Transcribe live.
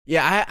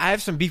Yeah, I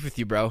have some beef with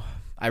you, bro.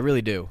 I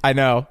really do. I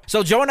know.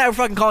 So Joe and I were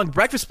fucking calling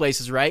breakfast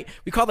places, right?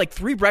 We called like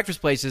 3 breakfast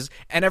places,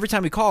 and every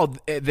time we called,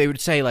 they would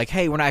say like,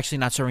 hey, we're not actually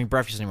not serving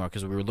breakfast anymore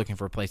because we were looking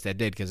for a place that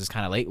did because it's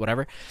kind of late,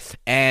 whatever.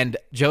 And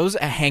Joe's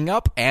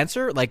hang-up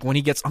answer, like when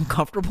he gets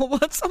uncomfortable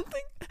with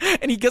something,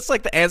 and he gets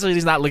like the answer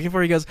he's not looking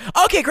for, he goes,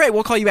 okay, great,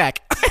 we'll call you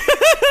back.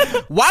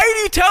 Why do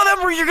you tell them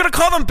where you're going to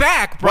call them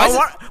back, bro?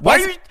 Why are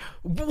you...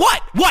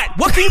 What?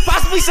 What can you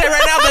possibly say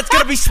right now that's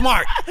gonna be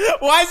smart?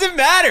 Why does it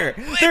matter?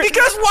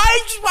 Because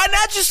why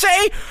not just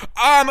say,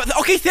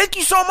 okay, thank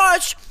you so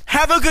much.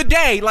 Have a good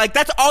day. Like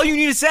that's all you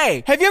need to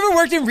say. Have you ever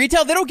worked in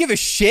retail? They don't give a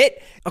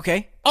shit.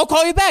 Okay. I'll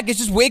call you back. It's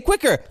just way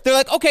quicker. They're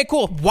like, okay,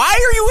 cool. Why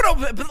are you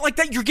gonna like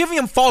that? You're giving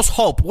them false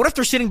hope. What if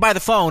they're sitting by the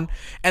phone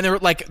and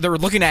they're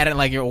looking at it and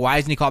like, why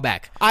isn't he called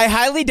back? I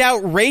highly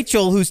doubt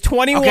Rachel, who's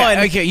 21.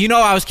 Okay, you know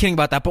I was kidding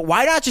about that, but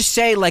why not just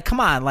say like, come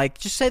on, like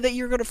just say that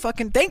you're gonna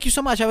fucking thank you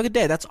so much. Have a good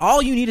day. That's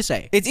all you need to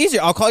say. It's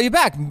easier. I'll call you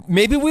back.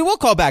 Maybe we will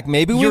call back.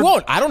 Maybe we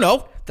won't. I don't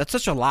know. That's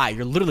such a lie.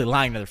 You're literally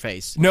lying to their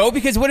face. No,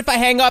 because what if I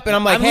hang up and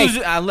I'm like,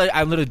 I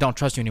literally don't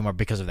trust you anymore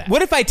because of that.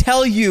 What if I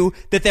tell you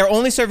that they're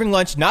only serving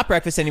lunch, not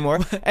breakfast anymore,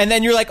 and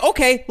then you're like,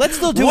 okay, let's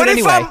still do it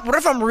anyway? What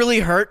if I'm really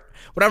hurt?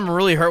 What if I'm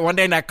really hurt one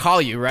day and I call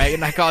you, right?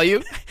 And I call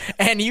you,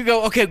 and you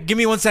go, okay, give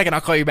me 1 second,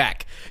 I'll call you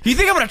back. You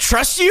think I'm going to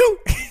trust you?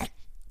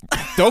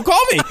 Don't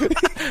call me.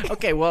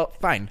 Okay, well,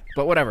 fine.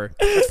 But whatever.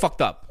 It's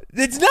fucked up.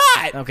 It's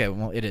not. Okay,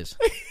 well, it is.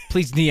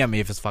 Please DM me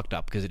if it's fucked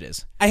up, because it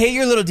is. I hate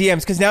your little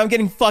DMs, because now I'm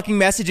getting fucking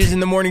messages in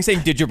the morning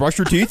saying, did you brush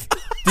your teeth?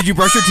 Did you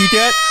brush your teeth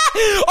yet?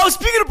 Oh,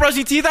 speaking of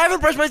brushing teeth, I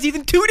haven't brushed my teeth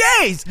in 2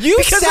 days.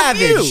 You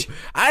savage. Of you.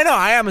 I know,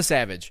 I am a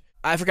savage.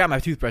 I forgot my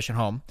toothbrush at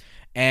home.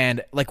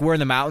 And, like, we're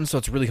in the mountains, so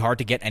it's really hard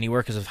to get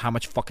anywhere because of how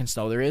much fucking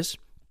snow there is.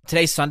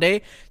 Today's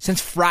Sunday.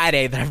 Since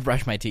Friday that I've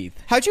brushed my teeth.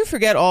 How'd you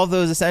forget all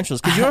those essentials?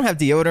 Because you don't have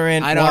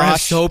deodorant, I don't have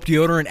soap,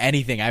 deodorant,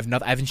 anything. I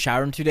haven't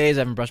showered in 2 days.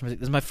 I haven't brushed my teeth.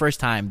 This is my first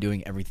time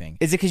doing everything.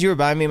 Is it because you were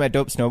buying me my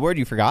dope snowboard?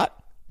 You forgot?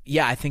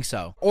 Yeah, I think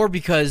so. Or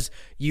because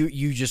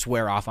you just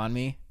wear off on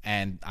me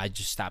and I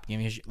just stopped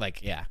giving you shit.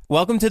 Like, yeah.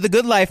 Welcome to the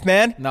good life,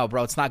 man. No,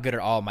 bro, it's not good at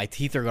all. My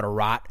teeth are going to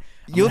rot.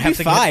 You'll be have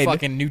to fine. Get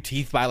fucking new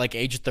teeth by like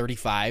age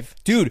 35.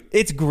 Dude,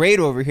 it's great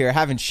over here.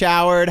 Haven't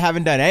showered,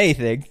 haven't done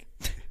anything.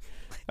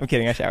 I'm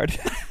kidding, I showered.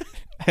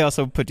 I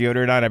also put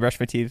deodorant on. I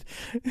brushed my teeth.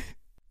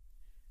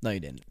 No,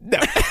 you didn't. No.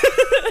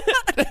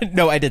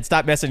 No, I did.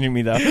 Stop messaging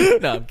me, though.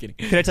 No, I'm kidding.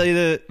 Can I tell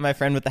you my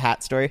friend with the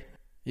hat story?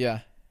 Yeah.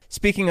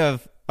 Speaking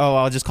of,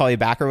 I'll just call you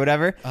back or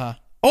whatever. Uh-huh.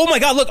 Oh, my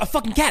God, look, a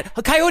fucking cat.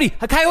 A coyote,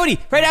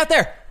 right out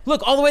there.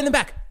 Look, all the way in the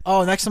back.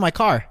 Oh, next to my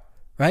car,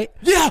 right?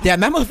 Yeah. Yeah,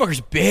 that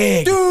motherfucker's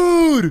big.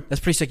 Dude.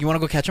 That's pretty sick. You want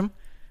to go catch him?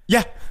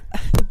 Yeah.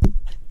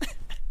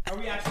 Are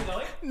we actually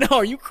going? No,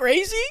 are you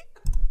crazy?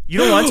 You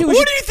don't want to?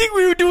 What do you think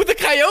we would do with the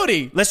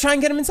coyote? Let's try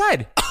and get him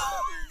inside.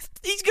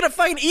 He's going to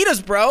fucking eat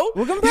us, bro.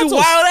 We'll give him He's pretzels. a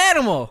wild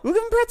animal. We'll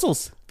give him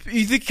pretzels.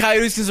 You think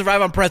coyotes can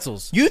survive on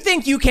pretzels? You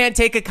think you can't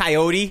take a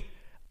coyote?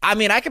 I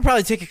mean, I could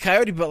probably take a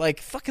coyote, but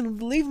like, fucking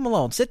leave him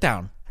alone. Sit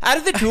down. Out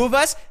of the two of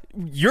us,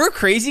 you're a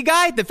crazy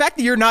guy. The fact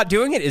that you're not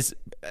doing it is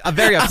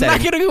very upsetting.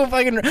 I'm not going to go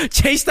fucking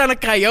chase down a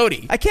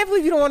coyote. I can't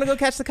believe you don't want to go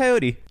catch the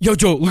coyote. Yo,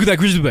 Joe, look at that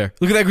grizzly bear.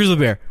 Look at that grizzly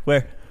bear.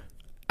 Where?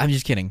 I'm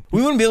just kidding.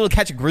 We wouldn't be able to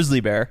catch a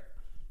grizzly bear.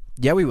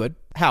 Yeah, we would.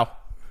 How?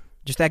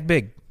 Just act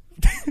big.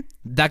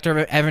 Dr.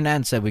 Evan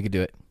Ann said we could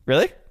do it.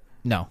 Really?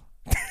 No.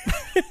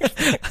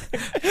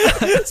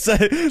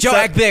 Joe,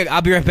 act big.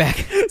 I'll be right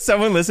back.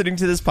 Someone listening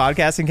to this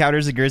podcast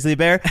encounters a grizzly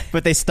bear,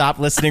 but they stop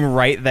listening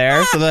right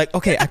there. So they're like,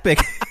 okay, act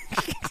big.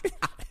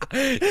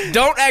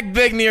 Don't act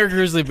big near a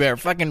grizzly bear.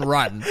 Fucking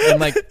run. And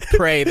like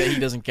pray that he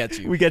doesn't catch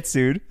you. We get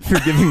sued for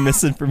giving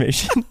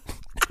misinformation.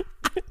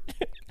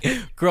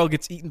 Girl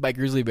gets eaten by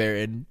grizzly bear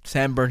in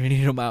San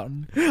Bernardino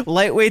Mountain.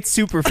 Lightweight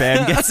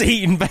superfan gets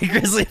eaten by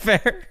grizzly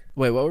bear.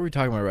 Wait, what were we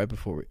talking about right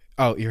before we...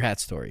 Oh, your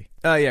hat story.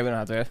 Oh, yeah, we don't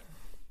have to.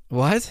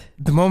 What?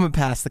 The moment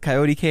passed. The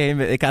coyote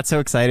came. It got so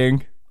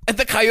exciting. And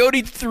the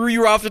coyote threw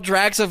you off the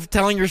tracks of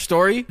telling your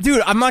story?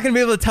 Dude, I'm not going to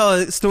be able to tell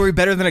a story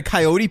better than a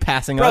coyote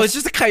passing us. Bro, it's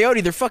just a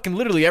coyote. They're fucking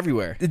literally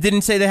everywhere. It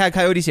didn't say they had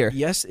coyotes here.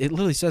 Yes, it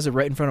literally says it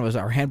right in front of us.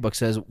 Our handbook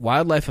says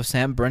wildlife of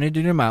San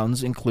Bernardino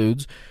Mountains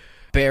includes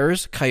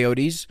bears,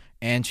 coyotes,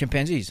 and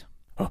chimpanzees.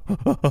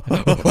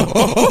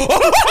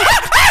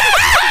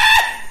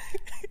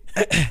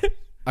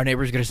 Our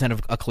neighbor's going to send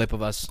a clip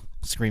of us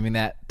screaming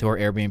that to our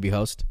Airbnb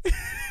host.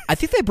 I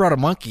think they brought a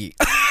monkey.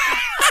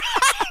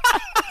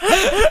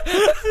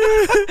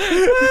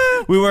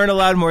 We weren't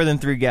allowed more than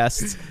 3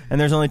 guests,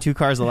 and there's only 2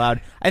 cars allowed.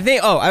 I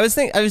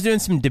was doing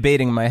some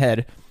debating in my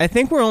head. I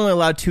think we're only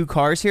allowed 2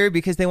 cars here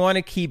because they want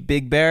to keep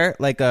Big Bear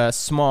like a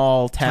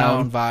small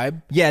town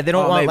vibe. Yeah, they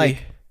don't want maybe.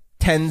 like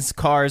 10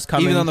 cars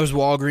coming. Even though there's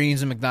Walgreens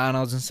and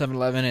McDonald's and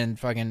 7-Eleven and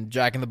fucking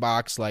Jack in the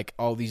Box, like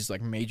all these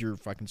like major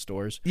fucking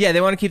stores. Yeah,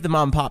 they want to keep the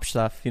mom and pop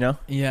stuff, you know?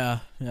 Yeah.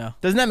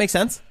 Doesn't that make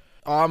sense?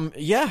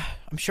 Yeah,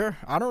 I'm sure.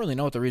 I don't really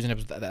know what the reason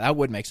is. That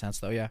would make sense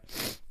though, yeah.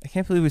 I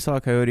can't believe we saw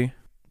a coyote.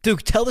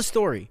 Dude, tell the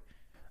story.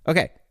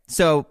 Okay,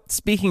 so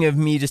speaking of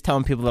me just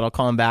telling people that I'll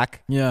call him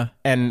back. Yeah.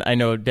 And I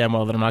know damn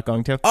well that I'm not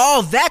going to.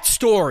 Oh, that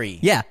story.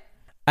 Yeah.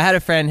 I had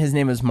a friend, his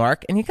name was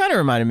Mark, and he kind of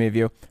reminded me of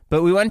you.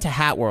 But we went to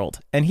Hat World,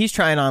 and he's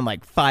trying on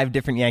like 5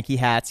 different Yankee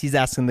hats. He's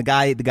asking the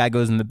guy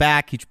goes in the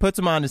back, he puts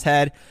them on his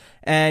head,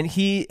 and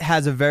he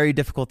has a very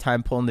difficult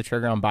time pulling the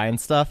trigger on buying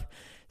stuff.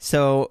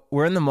 So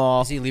we're in the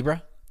mall. Is he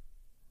Libra?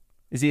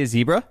 Is he a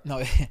zebra?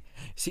 No.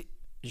 See,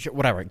 sure,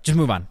 whatever. Just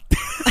move on.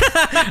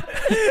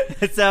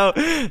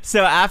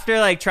 So after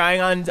like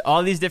trying on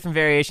all these different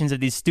variations of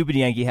these stupid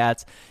Yankee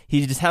hats,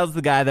 he just tells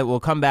the guy that we'll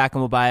come back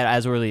and we'll buy it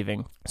as we're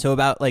leaving. So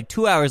about like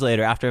 2 hours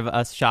later, after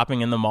us shopping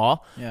in the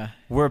mall,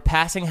 we're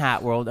passing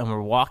Hat World and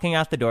we're walking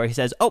out the door. He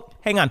says, "Oh,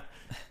 hang on,"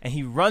 and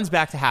he runs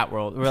back to Hat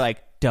World. We're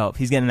like, "Dope,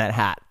 he's getting that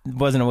hat. It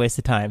wasn't a waste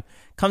of time."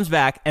 Comes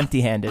back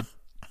empty-handed.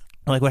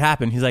 I'm like, "What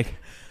happened?" He's like,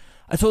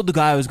 "I told the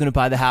guy I was going to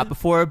buy the hat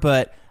before,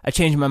 but I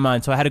changed my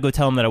mind, so I had to go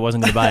tell him that I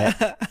wasn't going to buy it."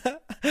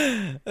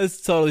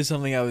 That's totally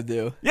something I would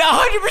do. Yeah,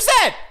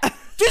 100%.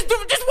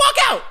 Just walk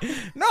out.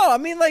 No, I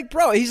mean, like,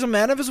 bro, he's a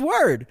man of his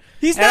word.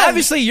 He's and not.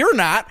 obviously, you're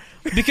not,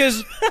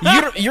 because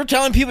you're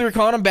telling people you're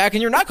calling him back,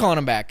 and you're not calling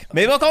him back.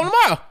 Maybe I'll call him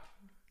tomorrow.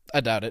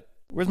 I doubt it.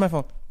 Where's my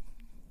phone?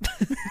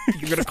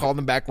 You're gonna call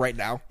them back right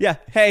now. Yeah.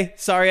 Hey,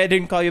 sorry I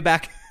didn't call you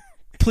back.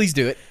 Please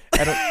do it.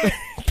 I don't.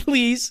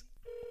 Please.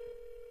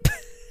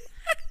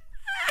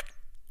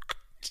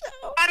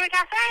 Broadway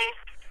Cafe?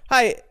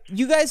 Hi,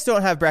 you guys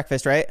don't have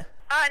breakfast, right?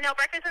 No,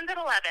 breakfast ends at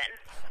 11.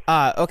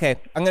 Okay.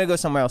 I'm going to go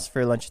somewhere else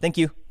for lunch. Thank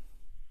you.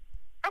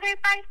 Okay,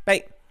 bye.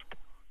 Bye.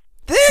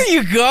 There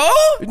you go.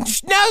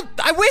 Now,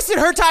 I wasted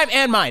her time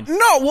and mine.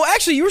 No, well,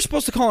 actually, you were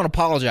supposed to call and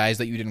apologize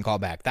that you didn't call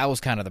back. That was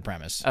kind of the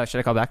premise. Oh, should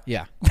I call back?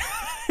 Yeah.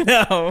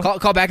 No.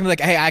 Call back and be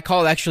like, "Hey, I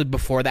called actually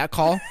before that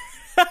call,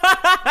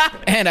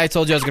 and I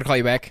told you I was gonna call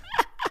you back."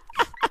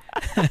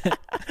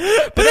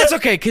 But that's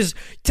okay, because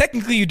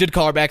technically you did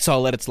call her back, so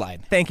I'll let it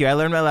slide. Thank you. I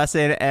learned my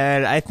lesson,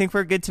 and I think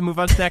we're good to move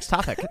on to the next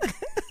topic.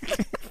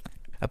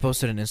 I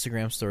posted an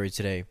Instagram story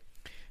today,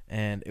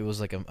 and it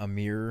was like a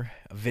mirror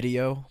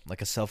video,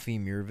 like a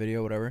selfie mirror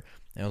video, whatever.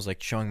 And it was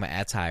like showing my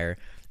attire,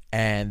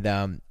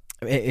 and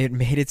it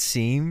made it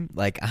seem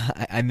like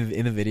I'm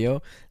in the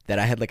video that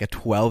I had like a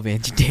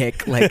 12-inch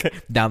dick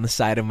like down the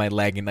side of my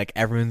leg, and like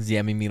everyone's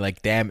DMing me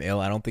like, "Damn, ill,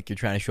 I don't think you're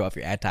trying to show off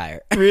your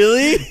attire."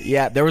 Really?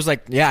 Yeah, there was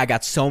like, I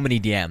got so many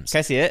DMs. Can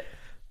I see it?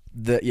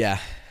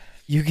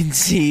 You can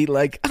see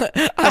like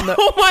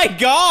Oh my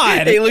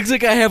god! it looks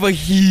like I have a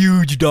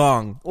huge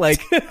dong,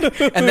 like,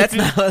 and that's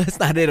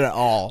not it at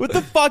all. What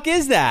the fuck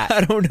is that?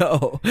 I don't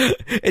know.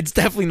 It's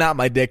definitely not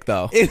my dick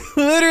though. It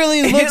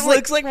literally looks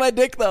looks like my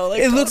dick though.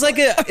 Like, it looks like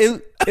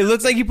it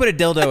looks like you put a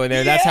dildo in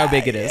there. That's how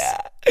big it is. Yeah.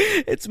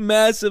 It's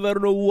massive. I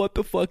don't know what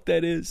the fuck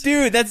that is.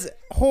 Dude, that's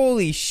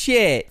holy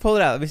shit. Pull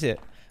it out. Let me see it.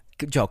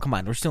 Joe, come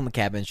on. We're still in the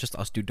cabin. It's just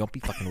us, dude. Don't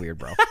be fucking weird,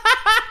 bro.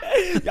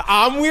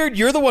 I'm weird.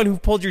 You're the one who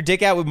pulled your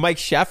dick out with Mike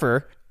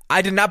Sheffer.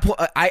 I did not pull.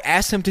 I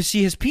asked him to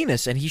see his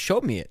penis, and he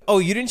showed me it. Oh,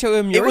 you didn't show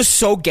him yours? It was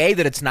so gay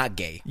that it's not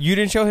gay. You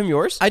didn't show him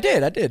yours? I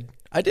did.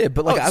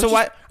 But like,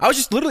 I was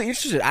just literally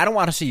interested. I don't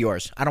want to see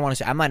yours. I'm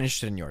not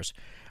interested in yours.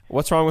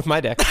 What's wrong with my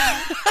dick?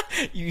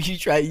 You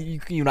try.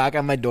 You knock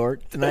on my door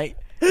tonight.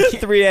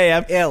 3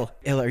 a.m. Ill,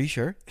 are you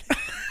sure?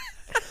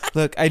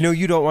 Look, I know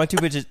you don't want to,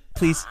 but just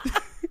please,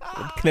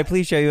 can I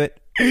please show you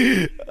it?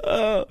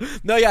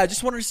 No, yeah, I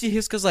just wanted to see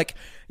his, because, like,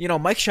 you know,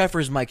 Mike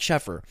Sheffer is Mike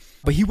Sheffer,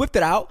 but he whipped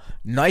it out.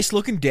 Nice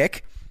looking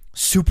dick,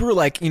 super,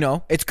 like, you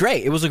know, it's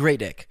great. It was a great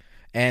dick,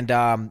 and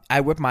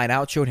I whipped mine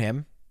out, showed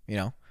him, you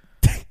know,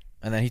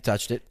 and then he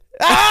touched it.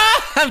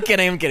 I'm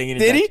kidding.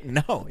 Did he?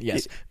 No.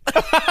 Yes.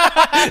 No,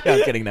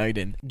 I'm kidding. No, he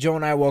didn't. Joe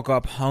and I woke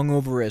up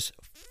hungover as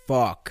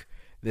fuck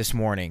this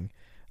morning.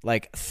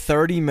 Like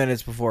 30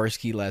 minutes before our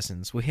ski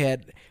lessons. We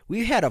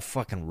had a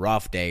fucking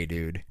rough day,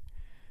 dude.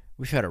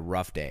 We've had a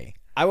rough day.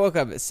 I woke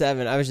up at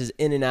 7. I was just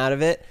in and out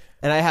of it,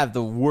 and I have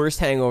the worst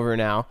hangover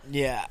now.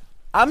 Yeah.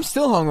 I'm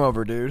still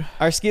hungover, dude.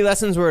 Our ski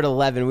lessons were at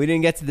 11. We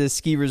didn't get to the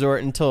ski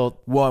resort until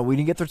 1. We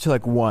didn't get there till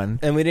like 1.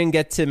 And we didn't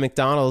get to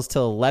McDonald's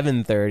till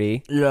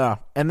 11:30. Yeah.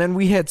 And then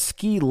we had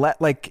ski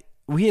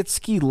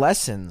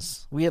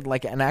lessons. We had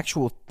like an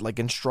actual like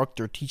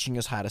instructor teaching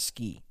us how to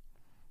ski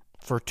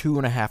for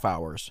 2.5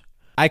 hours.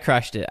 I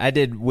crushed it. I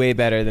did way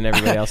better than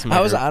everybody else in my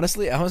I was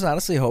group.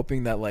 honestly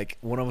hoping that like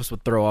one of us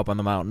would throw up on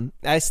the mountain.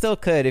 I still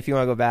could if you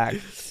want to go back.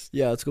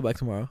 Yeah, let's go back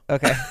tomorrow.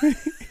 Okay.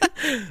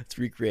 Let's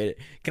recreate it.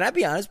 Can I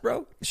be honest,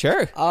 bro?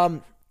 Sure.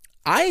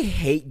 I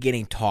hate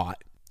getting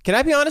taught. Can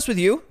I be honest with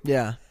you?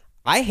 Yeah.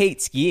 I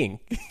hate skiing.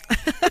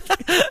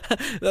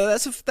 No,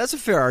 that's a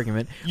fair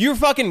argument. You're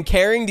fucking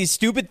carrying these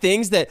stupid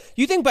things that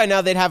you think by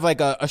now they'd have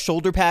like a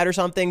shoulder pad or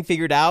something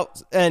figured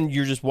out, and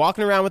you're just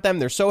walking around with them.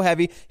 They're so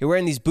heavy. You're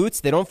wearing these boots.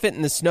 They don't fit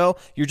in the snow.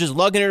 You're just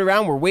lugging it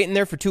around. We're waiting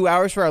there for 2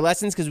 hours for our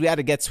lessons because we had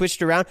to get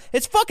switched around.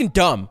 It's fucking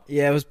dumb.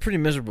 Yeah, it was pretty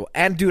miserable.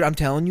 And dude, I'm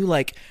telling you,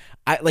 like,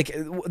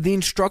 the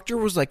instructor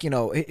was like, you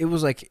know, it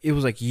was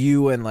like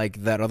you and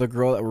like that other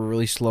girl that were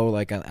really slow,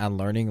 like on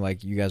learning.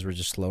 Like you guys were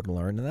just slow to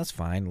learn, and that's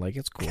fine. Like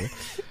it's cool.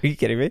 Are you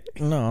kidding me?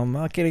 No, I'm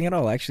not kidding at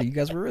all. Actually, you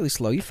guys were really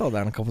slow. You fell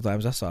down a couple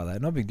times. I saw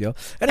that. No big deal.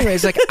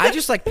 Anyways, like I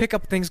just like pick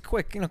up things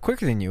quick, you know,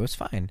 quicker than you. It's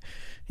fine.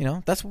 You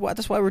know, that's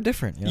why we're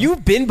different. You know?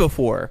 You've been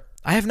before.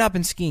 I have not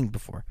been skiing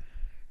before.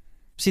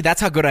 See,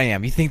 that's how good I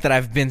am. You think that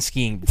I've been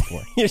skiing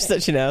before. You're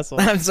such an asshole.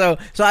 so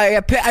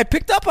I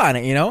picked up on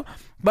it, you know?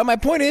 But my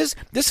point is,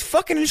 this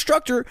fucking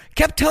instructor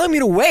kept telling me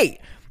to wait.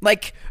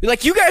 Like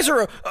you guys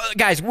are,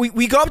 guys,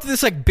 we go up to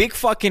this like big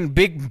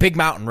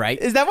mountain, right?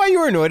 Is that why you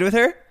were annoyed with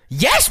her?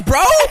 Yes,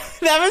 bro!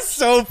 That was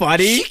so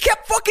funny. She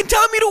kept fucking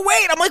telling me to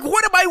wait. I'm like,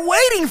 what am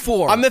I waiting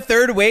for? On the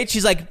third wait,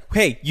 she's like,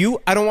 hey,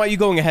 I don't want you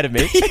going ahead of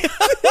me.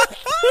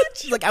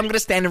 She's like, I'm going to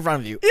stand in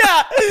front of you.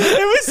 Yeah,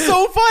 it was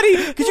so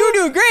funny because you were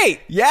doing great.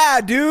 Yeah,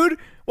 dude.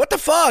 What the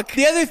fuck?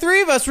 The other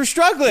three of us were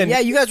struggling. Yeah,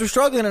 you guys were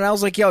struggling, and I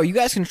was like, yo, you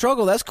guys can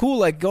struggle. That's cool.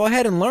 Like, go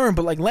ahead and learn,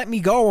 but like, let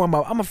me go.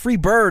 I'm a free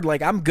bird.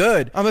 Like, I'm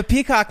good. I'm a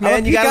peacock,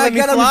 man. You gotta let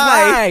me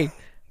fly.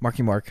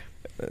 Marky Mark.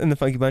 In the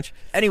Funky Bunch.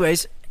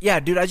 Anyways, yeah,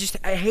 dude, I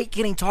hate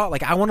getting taught.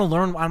 Like, I want to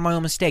learn on my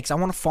own mistakes. I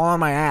want to fall on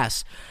my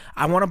ass.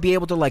 I want to be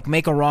able to like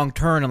make a wrong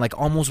turn and like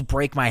almost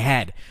break my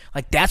head.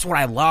 Like, that's what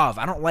I love.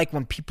 I don't like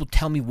when people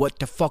tell me what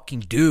to fucking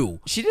do.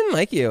 She didn't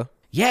like you.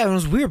 Yeah, it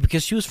was weird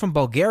because she was from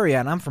Bulgaria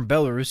and I'm from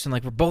Belarus, and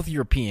like we're both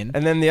European.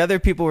 And then the other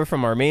people were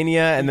from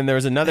Armenia, and then there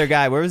was another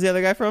guy. Where was the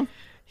other guy from?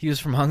 He was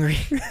from Hungary.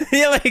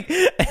 Yeah, like,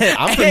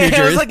 I'm from New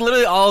Jersey. It was like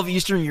literally all of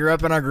Eastern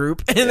Europe in our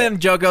group. And then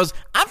Joe goes,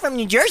 I'm from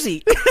New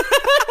Jersey.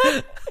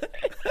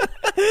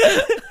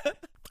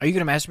 Are you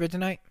going to masturbate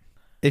tonight?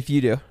 If you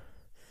do.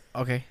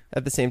 Okay.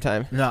 At the same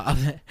time. No, I'm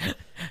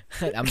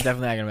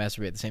definitely not going to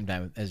masturbate at the same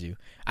time as you.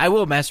 I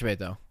will masturbate,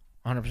 though.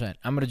 100%.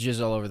 I'm going to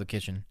jizz all over the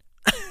kitchen.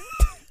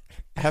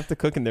 I have to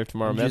cook in there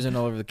tomorrow, man. Jizzing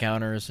all over the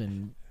counters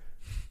and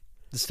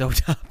the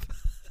stovetop.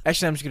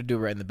 Actually, I'm just going to do it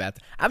right in the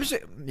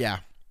bathroom. Yeah.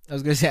 I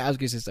was gonna say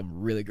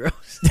something really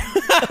gross.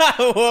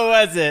 What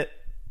was it?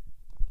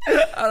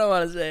 I don't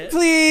want to say it.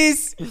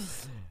 Please.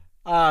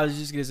 I was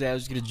just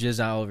gonna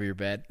jizz all over your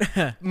bed.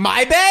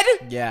 My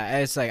bed? Yeah,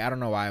 it's like, I don't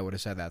know why I would have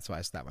said that, so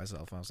I stopped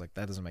myself. I was like,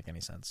 that doesn't make any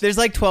sense. There's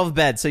like 12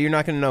 beds, so you're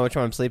not gonna know which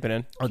one I'm sleeping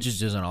in. I'll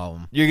just jizz on all of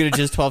them. You're gonna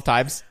jizz 12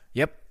 times?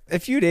 Yep. A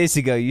few days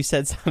ago, you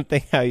said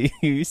something how you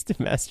used to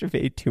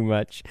masturbate too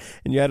much,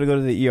 and you had to go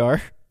to the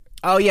ER.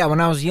 Oh yeah,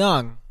 when I was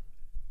young.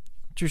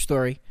 True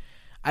story.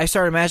 I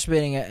started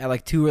masturbating at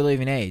like too early of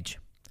an age,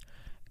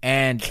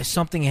 and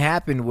something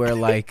happened where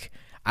like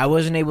I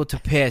wasn't able to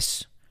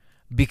piss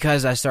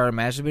because I started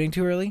masturbating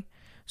too early,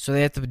 so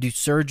they had to do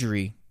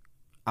surgery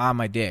on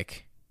my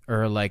dick,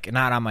 or like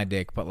not on my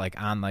dick, but like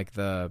on like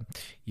the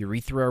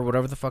urethra or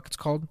whatever the fuck it's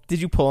called.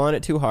 Did you pull on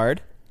it too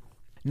hard?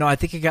 No, I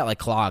think it got like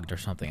clogged or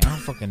something. I don't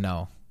fucking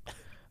know.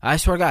 I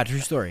swear to God, true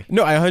story.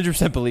 No, I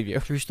 100% believe you.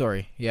 True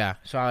story. Yeah.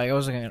 So I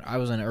was an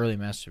early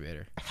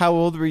masturbator. How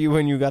old were you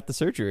when you got the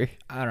surgery?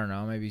 I don't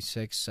know, maybe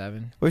 6,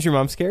 7. Was your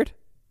mom scared?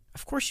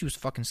 Of course she was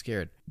fucking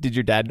scared. Did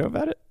your dad know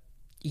about it?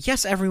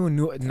 Yes, everyone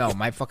knew. No,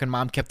 my fucking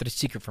mom kept it a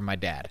secret from my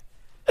dad.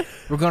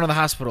 We're going to the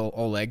hospital,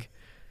 Oleg.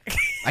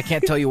 I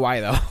can't tell you why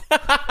though.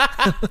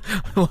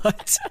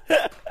 What?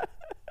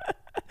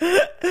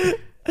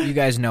 You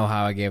guys know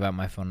how I gave out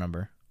my phone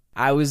number.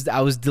 I was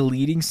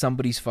deleting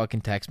somebody's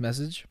fucking text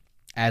message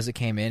as it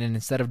came in, and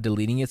instead of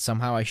deleting it,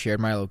 somehow I shared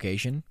my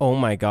location. Oh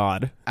my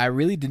God. I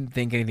really didn't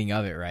think anything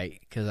of it,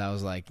 right? Because I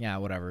was like, yeah,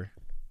 whatever.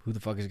 Who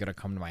the fuck is going to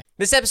come to my...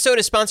 This episode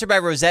is sponsored by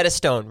Rosetta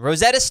Stone.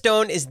 Rosetta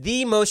Stone is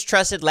the most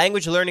trusted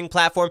language learning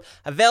platform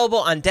available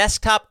on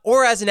desktop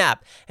or as an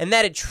app, and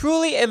that it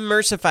truly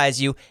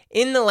immersifies you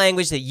in the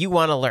language that you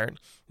want to learn.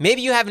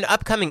 Maybe you have an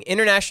upcoming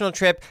international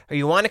trip, or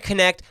you want to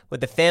connect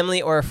with a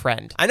family or a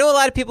friend. I know a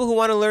lot of people who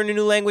want to learn a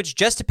new language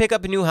just to pick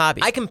up a new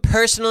hobby. I can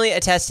personally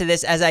attest to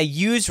this as I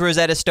used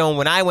Rosetta Stone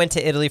when I went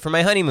to Italy for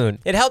my honeymoon.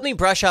 It helped me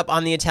brush up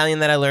on the Italian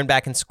that I learned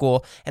back in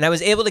school, and I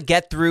was able to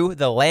get through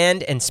the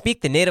land and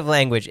speak the native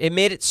language. It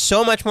made it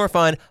so much more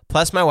fun,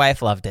 plus my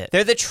wife loved it.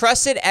 They're the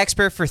trusted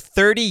expert for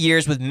 30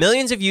 years with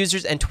millions of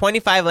users and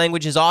 25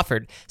 languages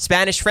offered.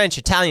 Spanish, French,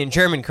 Italian,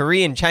 German,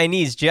 Korean,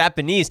 Chinese,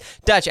 Japanese,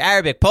 Dutch,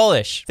 Arabic,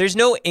 Polish. There's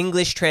no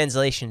English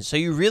translation, so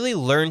you really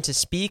learn to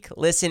speak,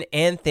 listen,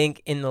 and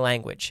think in the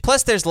language.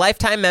 Plus, there's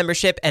lifetime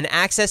membership and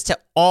access to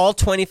all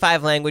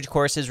 25 language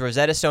courses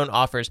Rosetta Stone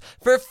offers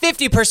for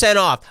 50%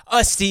 off.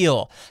 A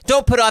steal.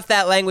 Don't put off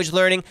that language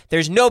learning.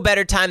 There's no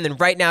better time than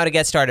right now to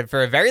get started.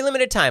 For a very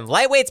limited time,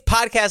 Lightweight's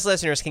podcast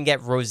listeners can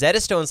get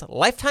Rosetta Stone's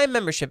lifetime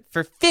membership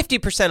for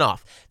 50%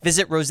 off.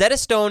 Visit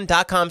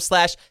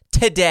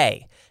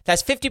rosettastone.com/today.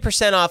 That's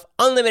 50% off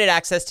unlimited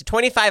access to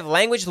 25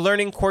 language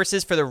learning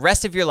courses for the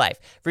rest of your life.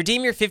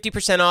 Redeem your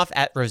 50% off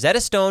at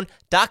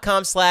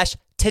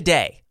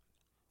rosettastone.com/today.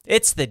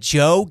 It's the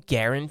Joe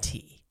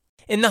Guarantee.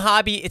 In the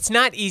hobby, it's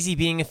not easy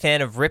being a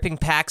fan of ripping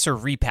packs or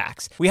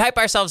repacks. We hype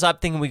ourselves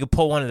up thinking we could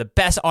pull one of the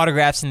best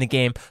autographs in the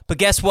game, but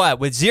guess what?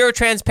 With zero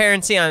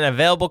transparency on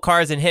available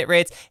cards and hit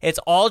rates, it's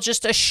all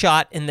just a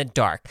shot in the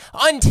dark.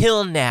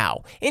 Until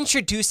now.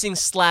 Introducing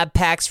slab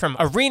packs from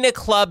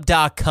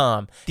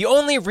arenaclub.com, the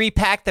only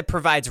repack that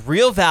provides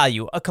real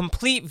value, a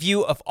complete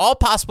view of all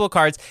possible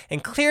cards,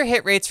 and clear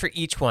hit rates for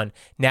each one.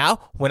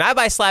 Now, when I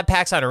buy slab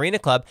packs on Arena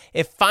Club,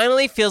 it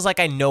finally feels like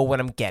I know what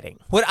I'm getting.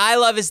 What I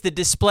love is the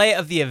display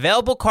of the available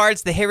available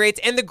cards, the hit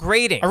rates, and the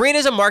grading. Arena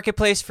is a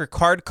marketplace for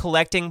card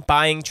collecting,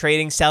 buying,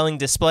 trading, selling,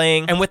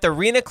 displaying, and with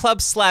Arena Club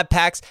slab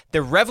packs,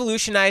 they're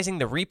revolutionizing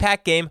the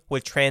repack game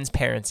with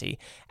transparency.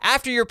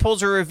 After your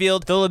pulls are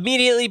revealed, they'll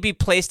immediately be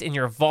placed in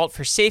your vault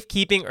for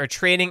safekeeping or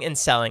trading and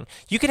selling.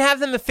 You can have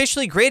them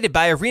officially graded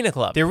by Arena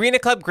Club. The Arena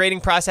Club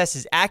grading process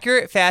is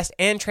accurate, fast,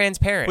 and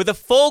transparent, with a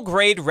full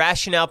grade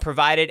rationale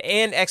provided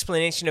and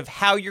explanation of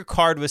how your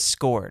card was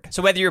scored.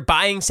 So whether you're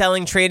buying,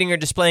 selling, trading, or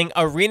displaying,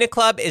 Arena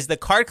Club is the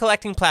card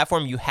collecting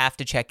platform you have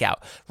to check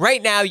out.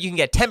 Right now, you can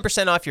get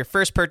 10% off your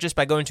first purchase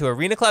by going to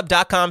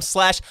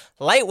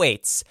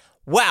arenaclub.com/lightweights.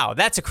 Wow,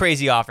 that's a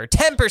crazy offer.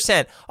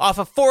 10% off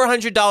a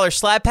 $400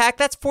 slab pack.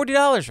 That's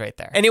 $40 right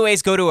there.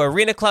 Anyways, go to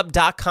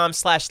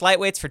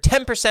arenaclub.com/lightweights for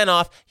 10%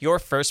 off your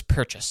first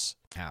purchase.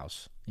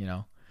 House, you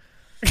know.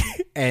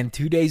 And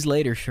 2 days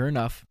later, sure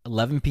enough,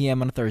 11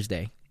 p.m. on a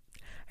Thursday,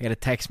 I got a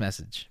text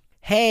message.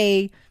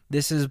 Hey,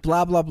 this is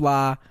blah, blah,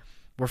 blah.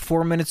 We're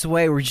 4 minutes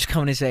away. We're just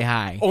coming to say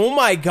hi. Oh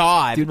my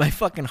God. Dude, my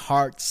fucking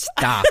heart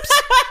stops.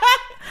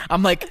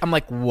 I'm like,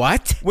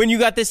 what? When you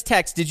got this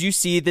text, did you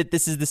see that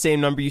this is the same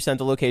number you sent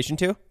the location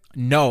to?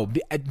 No,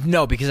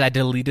 because I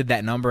deleted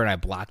that number and I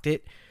blocked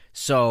it.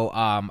 So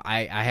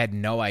I had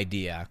no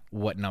idea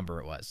what number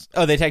it was.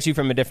 Oh, they text you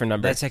from a different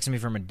number? They texted me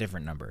from a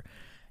different number.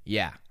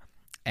 Yeah.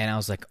 And I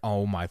was like,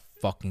 oh my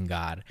fucking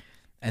God.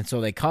 And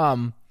so they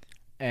come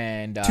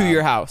and... to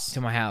your house?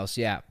 To my house,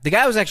 yeah. The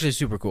guy was actually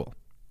super cool.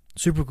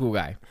 Super cool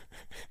guy.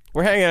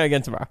 We're hanging out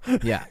again tomorrow.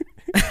 Yeah.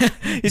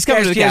 He's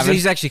coming to the cabin.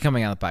 He's actually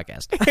coming on the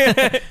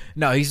podcast.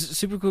 No, he's a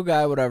super cool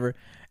guy, whatever.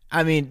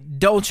 I mean,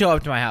 don't show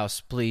up to my house,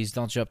 please.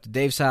 Don't show up to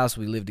Dave's house.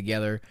 We live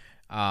together.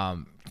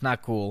 It's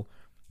not cool.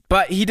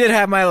 But he did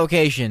have my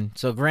location,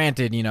 so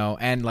granted, you know,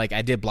 and like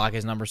I did block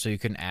his number so you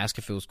couldn't ask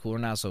if it was cool or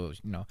not. So,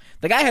 you know,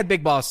 the guy had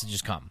big balls to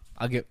just come.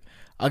 I'll give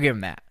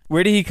him that.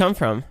 Where did he come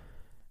from?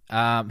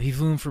 He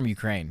flew in from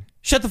Ukraine.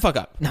 Shut the fuck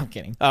up. No, I'm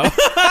kidding. Oh. Like,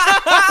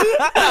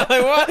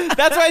 what?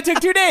 That's why it took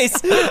 2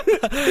 days.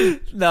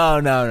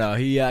 No.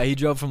 He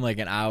drove from like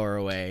an hour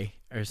away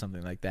or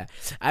something like that.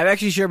 I've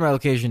actually shared my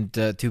location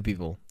to 2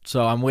 people,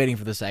 so I'm waiting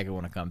for the second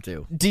one to come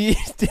too.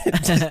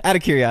 Out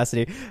of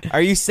curiosity,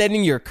 are you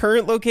sending your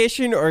current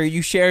location or are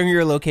you sharing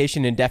your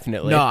location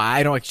indefinitely? No,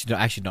 I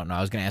actually don't know.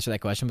 I was going to answer that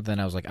question, but then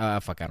I was like,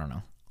 fuck, I don't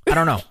know. I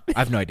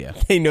have no idea.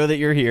 They know that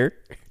you're here?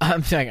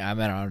 I'm saying I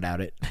don't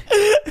doubt it.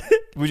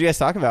 What'd you guys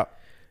talk about?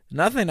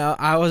 Nothing.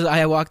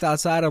 I walked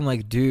outside. I'm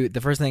like, dude.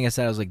 The first thing I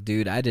said, I was like,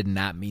 dude, I did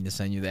not mean to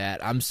send you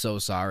that. I'm so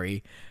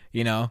sorry.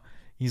 You know.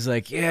 He's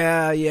like,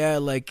 yeah,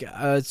 like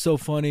it's so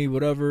funny,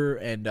 whatever.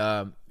 And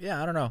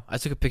yeah, I don't know. I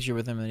took a picture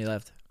with him and he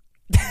left.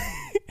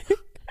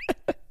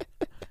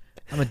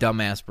 I'm a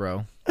dumbass,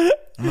 bro.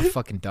 I'm a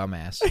fucking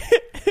dumbass.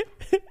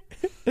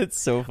 It's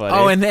so funny.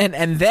 Oh, and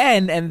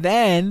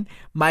then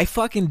my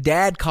fucking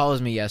dad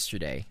calls me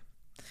yesterday.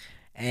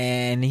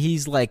 And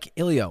he's like,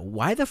 Ilya,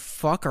 why the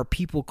fuck are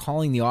people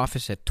calling the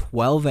office at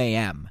 12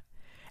 a.m.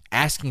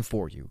 asking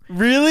for you?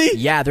 Really?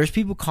 Yeah, there's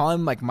people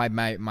calling like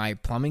my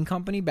plumbing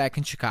company back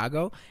in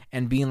Chicago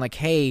and being like,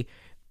 hey,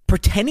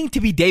 pretending to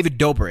be David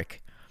Dobrik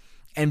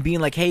and being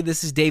like, hey,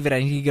 this is David.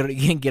 I need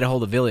to get a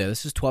hold of Ilya.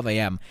 This is 12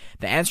 a.m.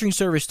 The answering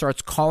service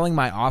starts calling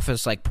my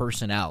office like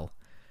personnel.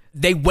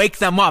 They wake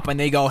them up and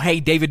they go, hey,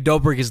 David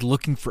Dobrik is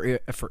looking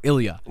for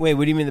Ilya. Wait,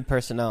 what do you mean the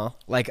personnel?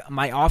 Like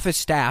my office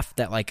staff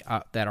that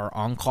that are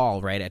on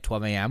call right at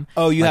 12 a.m.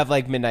 Oh, you have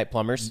like midnight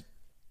plumbers?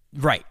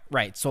 Right.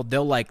 So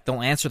they'll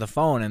answer the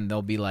phone and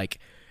they'll be like,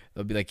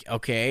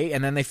 okay.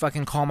 And then they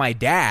fucking call my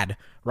dad,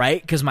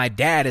 right? Because my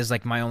dad is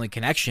like my only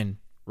connection,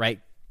 right?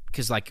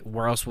 Because like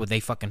where else would they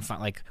fucking find,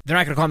 like they're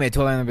not going to call me at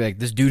 12 a.m. and be like,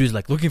 this dude is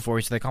like looking for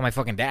you. So they call my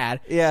fucking dad.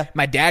 Yeah.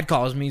 My dad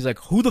calls me. He's like,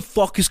 who the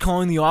fuck is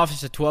calling the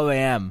office at 12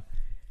 a.m.?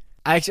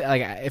 I actually,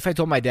 like, if I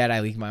told my dad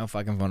I leaked my own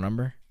fucking phone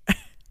number.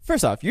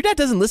 First off, your dad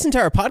doesn't listen to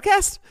our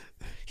podcast?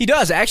 He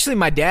does. Actually,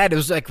 my dad, it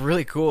was like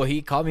really cool.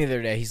 He called me the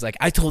other day. He's like,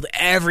 I told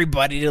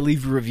everybody to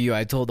leave a review.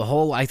 I told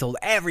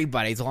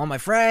everybody. I told all my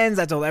friends.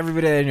 I told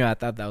everybody. You know, I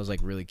thought that was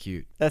like really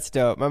cute. That's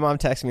dope. My mom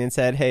texted me and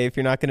said, hey, if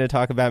you're not going to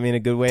talk about me in a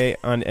good way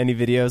on any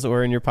videos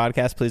or in your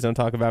podcast, please don't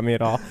talk about me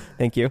at all.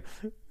 Thank you.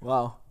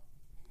 Wow.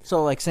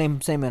 So like same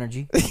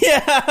energy.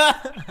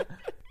 Yeah.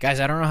 Guys,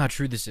 I don't know how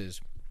true this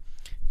is,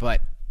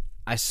 but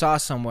I saw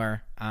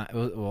somewhere, it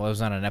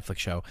was on a Netflix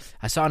show.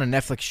 I saw on a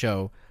Netflix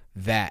show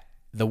that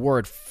the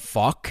word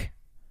fuck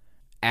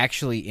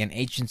actually in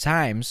ancient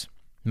times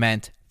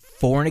meant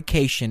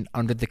fornication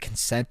under the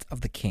consent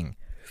of the king.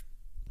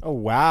 Oh,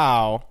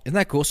 wow. Isn't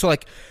that cool? So,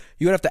 like,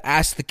 you would have to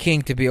ask the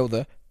king to be able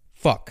to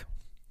fuck.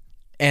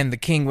 And the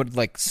king would,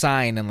 like,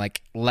 sign and,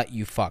 like, let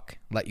you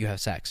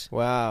have sex.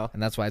 Wow.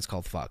 And that's why it's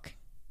called fuck.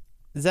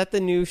 Is that the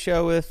new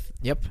show with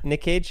Yep.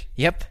 Nick Cage?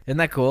 Yep. Isn't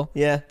that cool?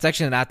 Yeah. It's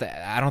actually not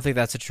that. I don't think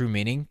that's a true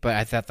meaning, but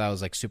I thought that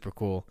was like super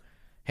cool.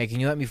 Hey,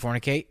 can you let me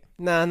fornicate?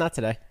 Nah, not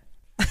today.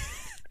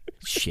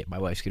 Shit, my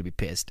wife's going to be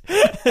pissed. Do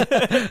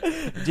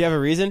you have a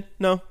reason?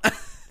 No?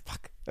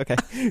 Fuck. Okay.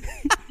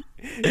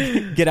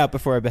 Get out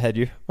before I behead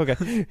you.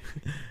 Okay.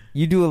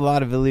 You do a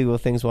lot of illegal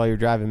things while you're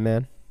driving,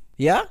 man.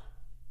 Yeah?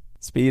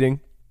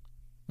 Speeding.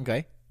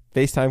 Okay.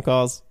 FaceTime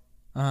calls.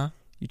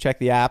 You check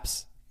the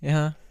apps.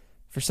 Yeah.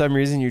 For some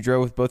reason, you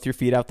drove with both your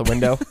feet out the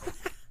window.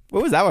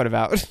 What was that one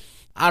about?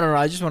 I don't know.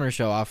 I just want to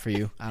show off for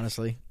you,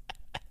 honestly.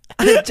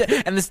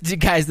 And this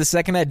guys, the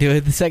second I do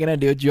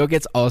it, Joe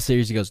gets all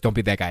serious. He goes, "Don't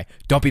be that guy.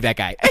 Don't be that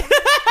guy."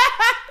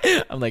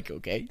 I'm like,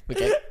 okay.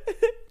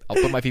 I'll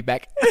put my feet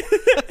back.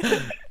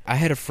 I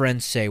had a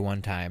friend say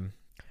one time,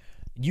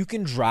 you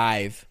can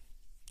drive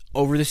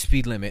over the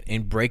speed limit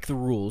and break the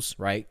rules,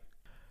 right?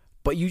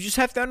 But you just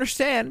have to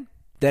understand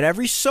that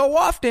every so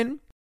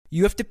often,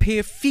 you have to pay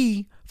a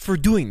fee for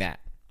doing that.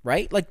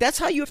 Right? Like, that's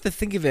how you have to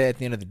think of it at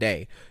the end of the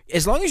day.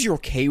 As long as you're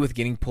okay with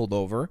getting pulled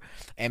over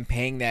and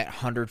paying that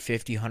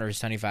 $150,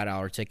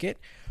 $175 ticket,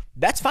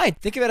 that's fine.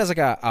 Think of it as like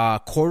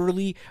a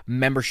quarterly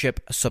membership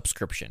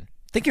subscription.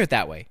 Think of it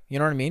that way. You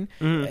know what I mean?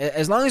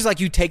 As long as like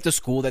you take the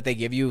school that they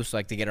give you, so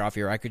like to get it off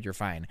your record, you're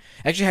fine.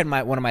 I actually had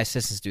one of my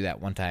assistants do that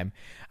one time.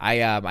 I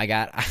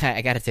got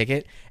a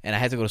ticket and I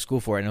had to go to school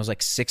for it, and it was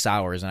like 6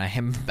 hours, and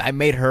I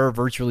made her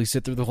virtually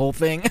sit through the whole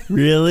thing.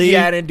 Really?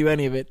 Yeah, I didn't do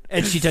any of it.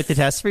 And she took the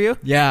test for you?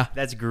 Yeah.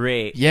 That's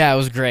great. Yeah, it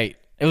was great.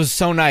 It was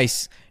so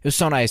nice. It was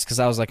so nice because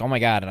I was like, oh my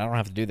God, I don't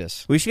have to do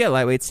this. We should get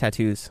lightweights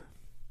tattoos.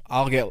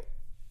 I'll get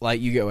light,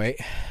 you get weight.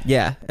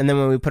 Yeah, and then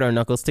when we put our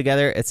knuckles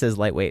together, it says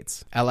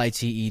lightweights.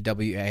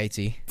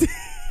 LITEWAIT.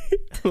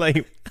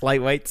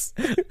 Lightweights.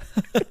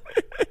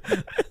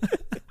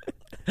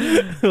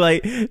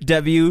 Like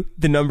W,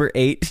 the number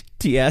 8,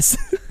 TS.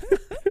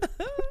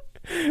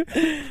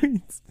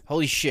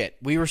 Holy shit.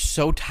 We were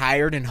so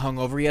tired and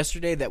hungover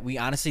yesterday that we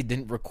honestly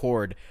didn't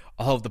record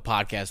all of the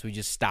podcasts. We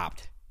just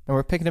stopped. And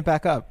we're picking it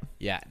back up.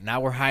 Yeah,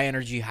 now we're high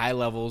energy, high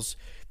levels.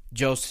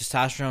 Joe's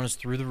testosterone is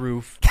through the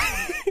roof.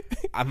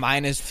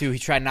 Mine is too. He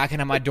tried knocking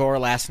on my door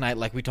last night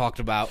like we talked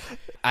about.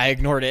 I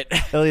ignored it.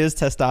 Ilya's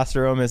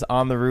testosterone is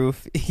on the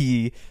roof.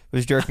 He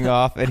was jerking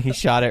off and he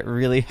shot it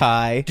really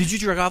high. Did you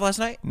jerk off last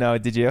night? No,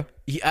 did you?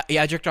 Yeah,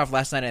 I jerked off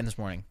last night and this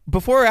morning.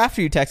 Before or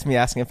after you texted me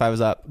asking if I was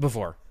up?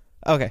 Before.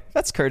 Okay,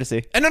 that's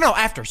courtesy. No,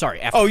 after.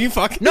 Sorry, after. Oh, you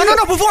fuck. No,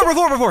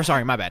 before.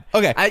 Sorry, my bad.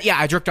 Okay.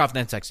 I jerked off and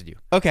then texted you.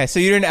 Okay, so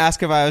you didn't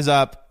ask if I was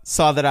up,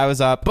 saw that I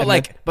was up. But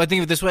but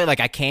think of it this way,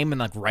 like I came and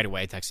like right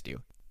away I texted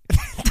you.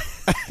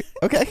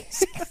 Okay.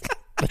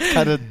 That's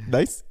kind of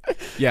nice.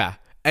 Yeah.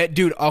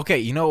 Dude, okay,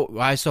 you know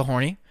why I was so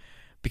horny?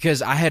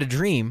 Because I had a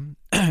dream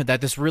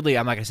that this really,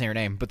 I'm not going to say her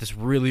name, but this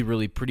really,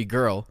 really pretty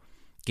girl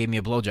gave me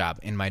a blowjob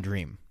in my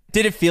dream.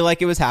 Did it feel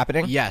like it was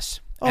happening? Yes.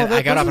 Oh, and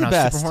I got up and I was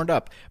best. super horned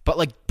up. But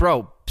like,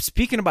 bro,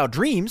 speaking about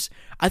dreams,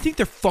 I think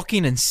they're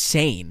fucking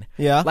insane.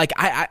 Yeah. Like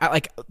I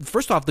like,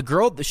 first off, the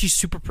girl, she's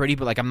super pretty,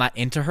 but like I'm not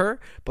into her.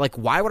 But like,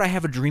 why would I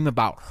have a dream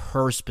about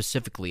her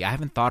specifically? I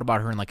haven't thought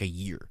about her in like a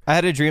year. I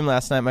had a dream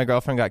last night. My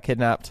girlfriend got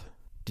kidnapped.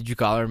 Did you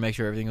call her and make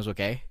sure everything was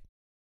okay?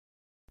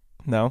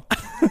 No.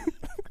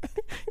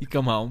 You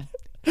come home.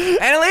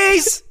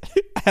 Annalise!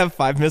 I have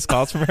 5 missed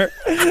calls from her.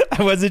 I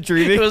wasn't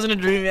dreaming. It wasn't a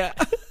dream yet.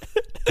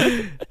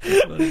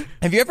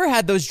 Have you ever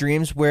had those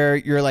dreams where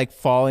you're like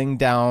falling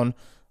down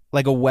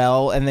like a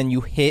well and then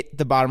you hit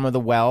the bottom of the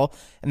well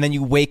and then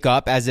you wake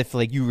up as if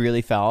like you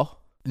really fell?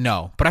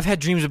 No, but I've had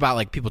dreams about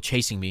like people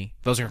chasing me.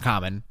 Those are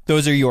common.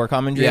 Those are your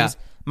common dreams?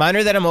 Yeah. Mine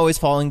are that I'm always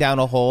falling down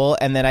a hole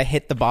and then I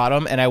hit the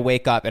bottom and I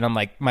wake up and I'm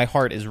like, my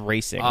heart is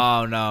racing.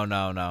 Oh,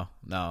 no.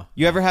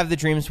 You ever have the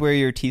dreams where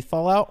your teeth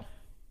fall out?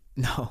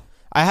 No.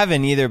 I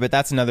haven't either, but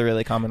that's anher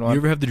really common one. You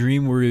ever have the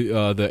dream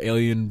where the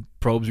alien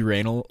probes your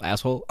anal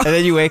asshole? And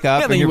then you wake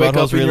up and your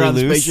butthole's really on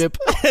the loose. spaceship.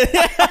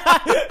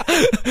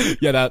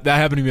 Yeah, that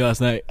happened to me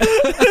last night.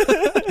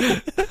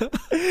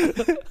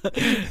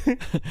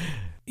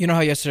 You know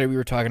how yesterday we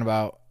were talking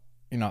about,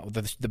 you know,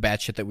 the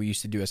bad shit that we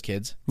used to do as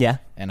kids? Yeah.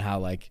 And how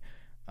like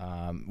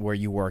where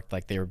you worked,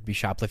 like they would be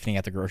shoplifting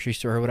at the grocery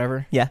store or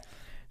whatever? Yeah.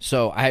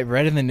 So I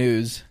read in the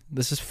news,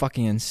 this is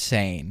fucking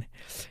insane.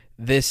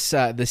 This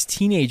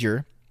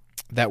teenager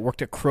that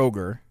worked at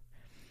Kroger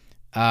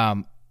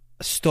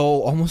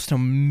stole almost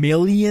 $1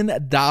 million.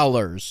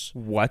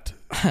 What?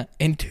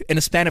 in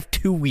a span of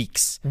 2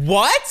 weeks.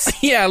 What?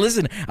 Yeah,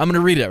 listen, I'm going to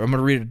read it. I'm going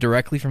to read it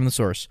directly from the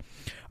source.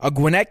 A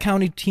Gwinnett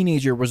County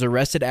teenager was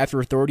arrested after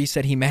authorities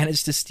said he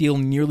managed to steal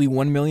nearly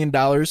 $1 million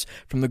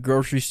from the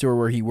grocery store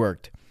where he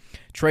worked.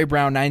 Trey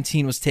Brown,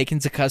 19, was taken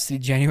to custody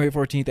January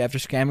 14th after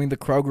scamming the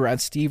Kroger on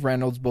Steve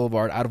Reynolds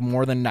Boulevard out of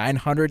more than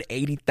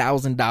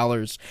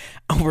 $980,000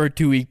 over a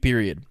 2-week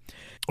period.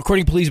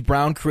 According to police,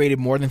 Brown created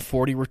more than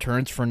 40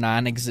 returns for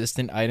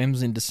non-existent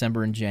items in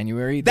December and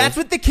January. That's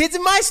what the kids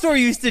in my store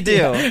used to do.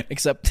 Yeah,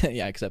 except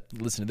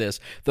listen to this.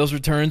 Those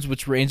returns,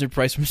 which range in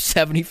price from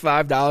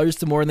 $75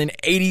 to more than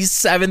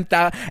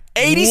 $87,000.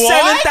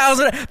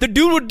 $87,000. The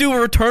dude would do a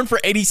return for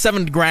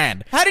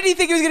 $87,000. How did he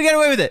think he was going to get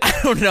away with it? I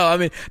don't know. I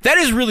mean, that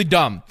is really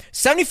dumb.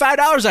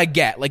 $75 I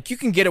get. Like, you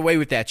can get away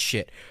with that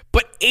shit.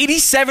 But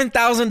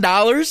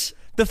 $87,000?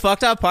 The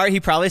fucked up part, he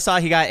probably saw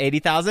he got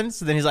 80,000,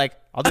 so then he's like,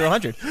 I'll do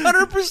 100.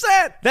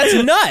 100%. That's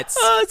nuts.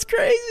 Oh, it's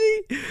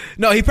crazy.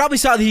 No, he probably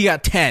saw that he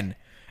got 10,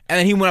 and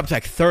then he went up to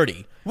like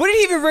 30. What did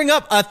he even bring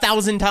up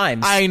 1,000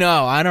 times? I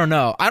know. I don't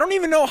know. I don't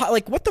even know how.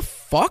 Like, what the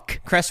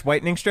fuck? Crest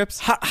whitening strips.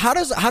 How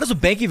does a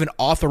bank even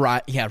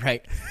authorize? Yeah,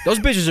 right. Those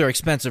bitches are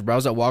expensive, bro. I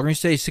was at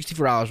Walgreens today,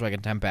 $64 for like a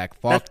 10-pack.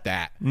 Fuck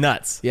that.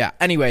 Nuts. Yeah.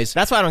 Anyways,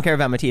 that's why I don't care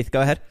about my teeth.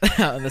 Go ahead.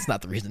 That's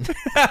not the reason.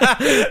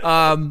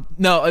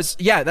 No.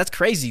 That's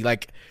crazy.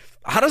 Like,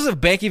 how does a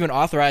bank even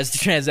authorize the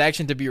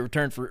transaction to be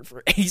returned for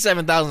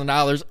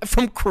 $87,000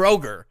 from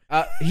Kroger?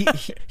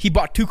 He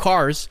bought 2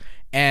 cars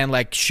and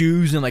like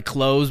shoes and like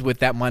clothes with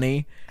that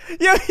money.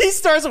 Yeah, he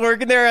starts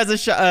working there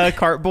as a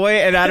cart boy,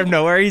 and out of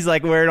nowhere, he's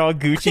like wearing all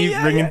Gucci,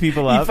 bringing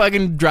people up. He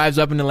fucking drives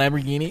up in a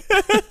Lamborghini.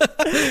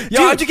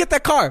 Yo, how'd you get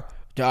that car?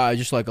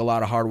 Just like a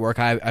lot of hard work.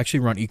 I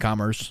actually run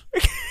e-commerce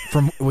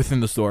from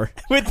within the store.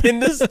 Within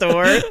the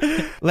store?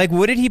 Like,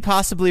 what did he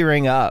possibly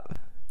ring up?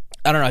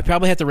 I don't know. I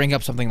probably had to ring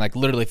up something like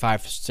literally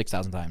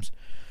 5,000-6,000 times.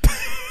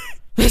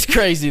 That's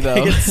crazy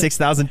though.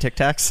 6,000 Tic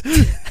Tacs.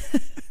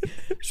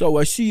 So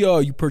I see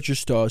you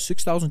purchased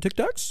 6,000 Tic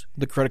Tacs.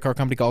 The credit card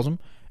company calls them.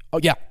 Oh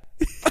yeah.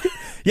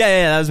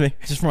 yeah, that was me.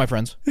 This is for my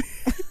friends.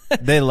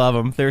 They love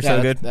them. They're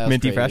so good,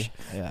 minty crazy. Fresh.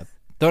 Yeah.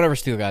 Don't ever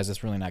steal, guys.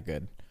 That's really not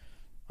good.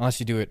 Unless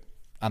you do it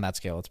on that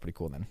scale, it's pretty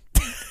cool. Then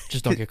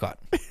just don't get caught.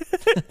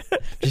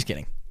 Just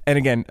kidding. And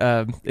again,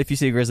 if you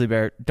see a grizzly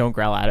bear, don't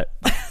growl at it.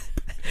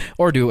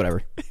 Or do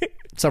whatever.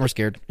 Some are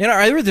scared. You know,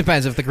 it really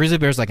depends. If the grizzly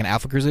bear is like an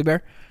alpha grizzly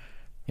bear,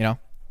 you know,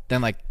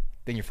 then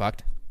you're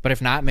fucked. But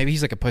if not, maybe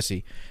he's like a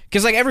pussy.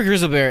 Because like every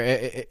grizzly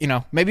bear, you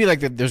know, maybe like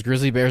there's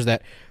grizzly bears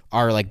that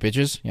are like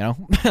bitches, you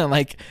know,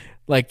 like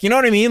you know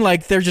what I mean?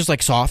 Like they're just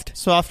like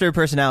softer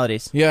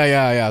personalities.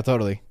 Yeah,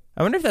 totally.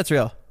 I wonder if that's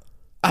real.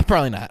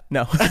 Probably not.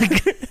 No.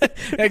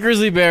 A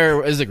grizzly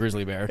bear is a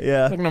grizzly bear.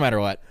 Yeah. Like no matter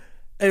what,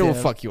 it will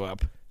fuck you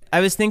up. I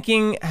was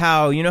thinking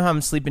how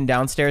I'm sleeping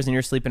downstairs and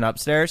you're sleeping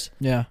upstairs?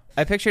 Yeah.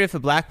 I pictured if a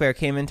black bear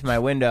came into my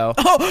window.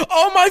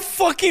 Oh my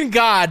fucking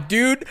God,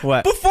 dude.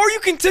 What? Before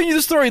you continue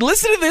the story,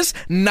 listen to this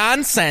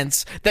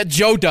nonsense that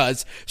Joe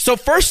does. So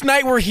first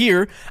night we're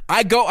here,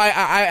 I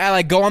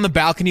like go on the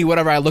balcony,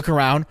 whatever, I look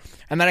around,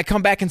 and then I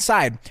come back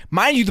inside.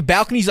 Mind you, the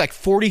balcony's like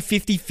 40,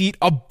 50 feet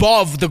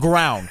above the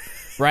ground.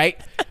 Right?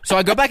 So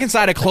I go back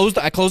inside, I close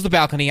the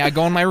balcony, I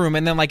go in my room,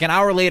 and then like an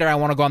hour later I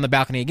want to go on the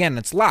balcony again and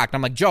it's locked.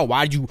 I'm like, Joe,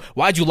 why'd you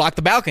lock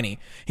the balcony?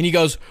 And he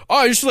goes, oh,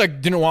 I just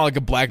like didn't want like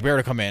a black bear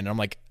to come in. And I'm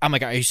like,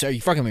 are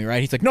you fucking me,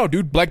 right? He's like, no,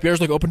 dude, black bears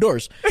like open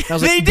doors. And I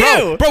was like,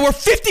 do. Bro, we're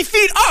 50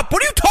 feet up.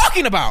 What are you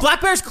talking about? Black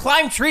bears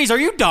climb trees. Are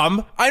you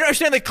dumb? I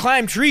understand they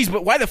climb trees,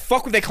 but why the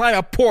fuck would they climb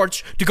a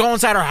porch to go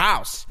inside our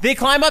house? They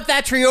climb up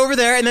that tree over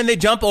there and then they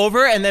jump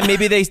over and then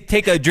maybe they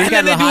take a drink out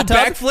of the hot tub.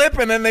 And then they do a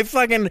backflip and then they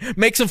fucking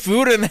make some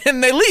food and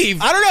then they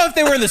leave. I don't know if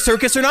they were in the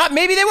circus or not.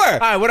 Maybe they were. All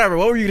right, whatever.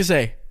 What were you going to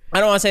say? I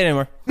don't want to say it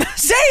anymore.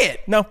 Say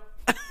it. No.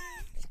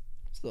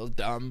 So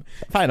dumb.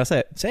 Fine, I'll say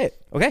it. Say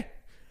it. Okay.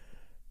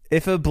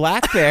 If a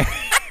black bear...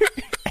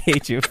 I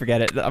hate you.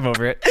 Forget it. I'm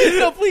over it.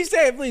 No, please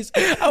say it, please.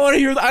 I want to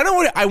hear.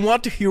 I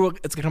want to hear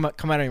what's going to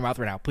come out of your mouth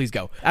right now. Please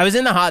go. I was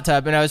in the hot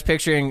tub and I was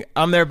picturing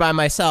I'm there by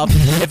myself.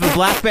 If a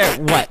black bear...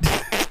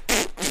 What?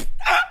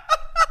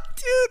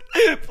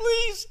 Dude,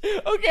 please.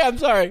 Okay, I'm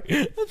sorry.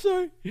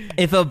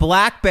 If a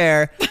black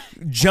bear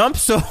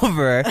jumps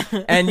over,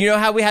 and you know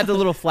how we had the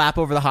little flap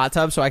over the hot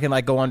tub so I can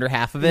like go under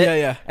half of it?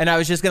 Yeah. And I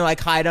was just going to like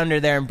hide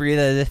under there and breathe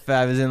as if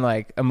I was in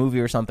like a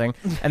movie or something.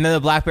 And then the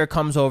black bear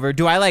comes over.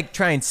 Do I like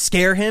try and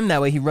scare him?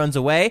 That way he runs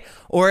away.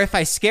 Or if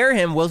I scare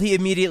him, will he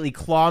immediately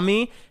claw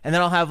me? And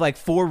then I'll have like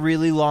 4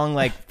 really long,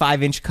 like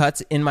 5-inch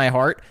cuts in my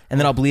heart. And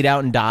then I'll bleed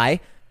out and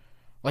die.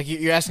 Like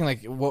you're asking,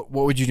 like what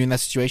would you do in that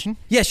situation?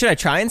 Yeah, should I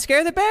try and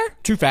scare the bear?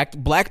 True fact,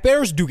 black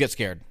bears do get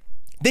scared.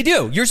 They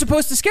do. You're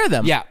supposed to scare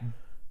them. Yeah.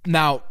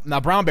 Now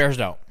brown bears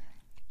don't.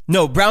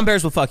 No, brown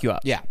bears will fuck you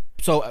up. Yeah.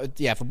 So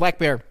if a black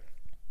bear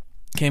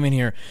came in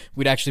here,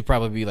 we'd actually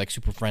probably be like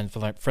super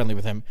friendly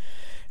with him,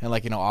 and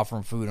like offer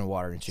him food and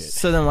water and shit.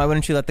 So then why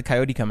wouldn't you let the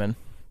coyote come in?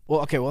 Well,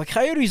 okay. Well, the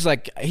coyote's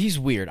like he's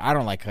weird. I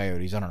don't like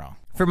coyotes. I don't know.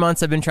 For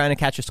months, I've been trying to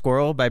catch a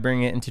squirrel by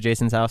bringing it into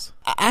Jason's house.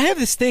 I have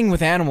this thing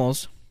with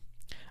animals.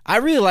 I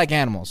really like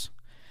animals.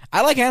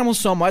 I like animals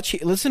so much.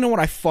 Listen to what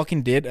I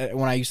fucking did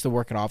when I used to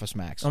work at Office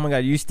Max. Oh my God,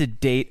 you used to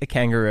date a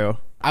kangaroo.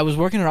 I was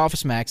working at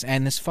Office Max,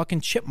 and this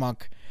fucking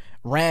chipmunk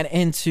ran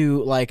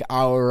into like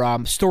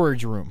our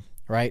storage room,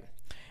 right?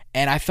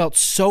 And I felt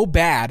so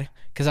bad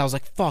because I was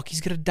like, fuck,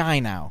 he's going to die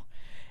now.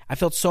 I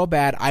felt so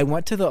bad. I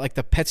went to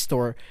the pet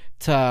store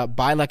to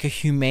buy like a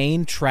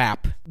humane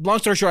trap. Long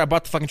story short, I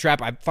bought the fucking trap.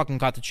 I fucking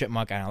caught the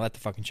chipmunk, and I let the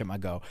fucking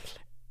chipmunk go.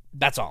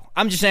 That's all.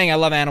 I'm just saying I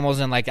love animals,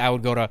 and like I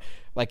would go to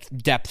like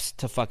depths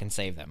to fucking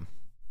save them.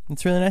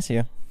 It's really nice of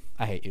you.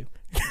 I hate you.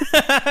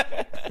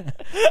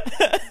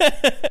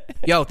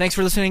 Yo, thanks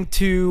for listening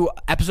to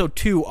episode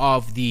 2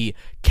 of the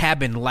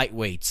Cabin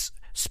Lightweights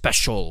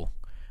special.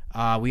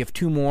 We have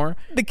 2 more.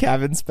 The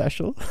cabin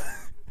special.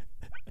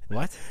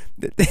 What?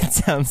 It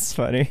sounds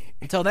funny.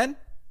 Until then,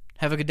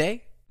 have a good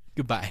day.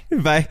 Goodbye.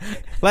 Bye.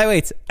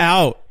 Lightweights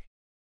out.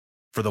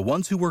 For the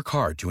ones who work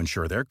hard to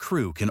ensure their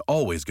crew can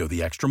always go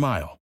the extra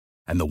mile,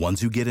 and the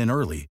ones who get in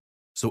early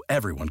so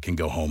everyone can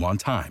go home on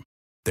time,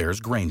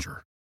 there's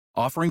Grainger,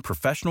 offering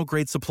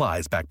professional-grade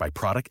supplies backed by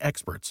product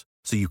experts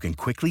so you can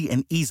quickly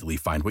and easily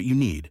find what you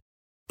need.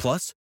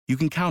 Plus, you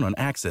can count on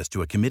access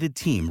to a committed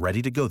team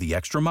ready to go the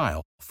extra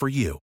mile for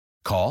you.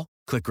 Call,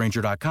 click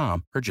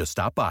Grainger.com, or just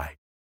stop by.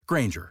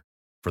 Grainger,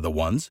 for the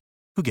ones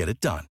who get it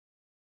done.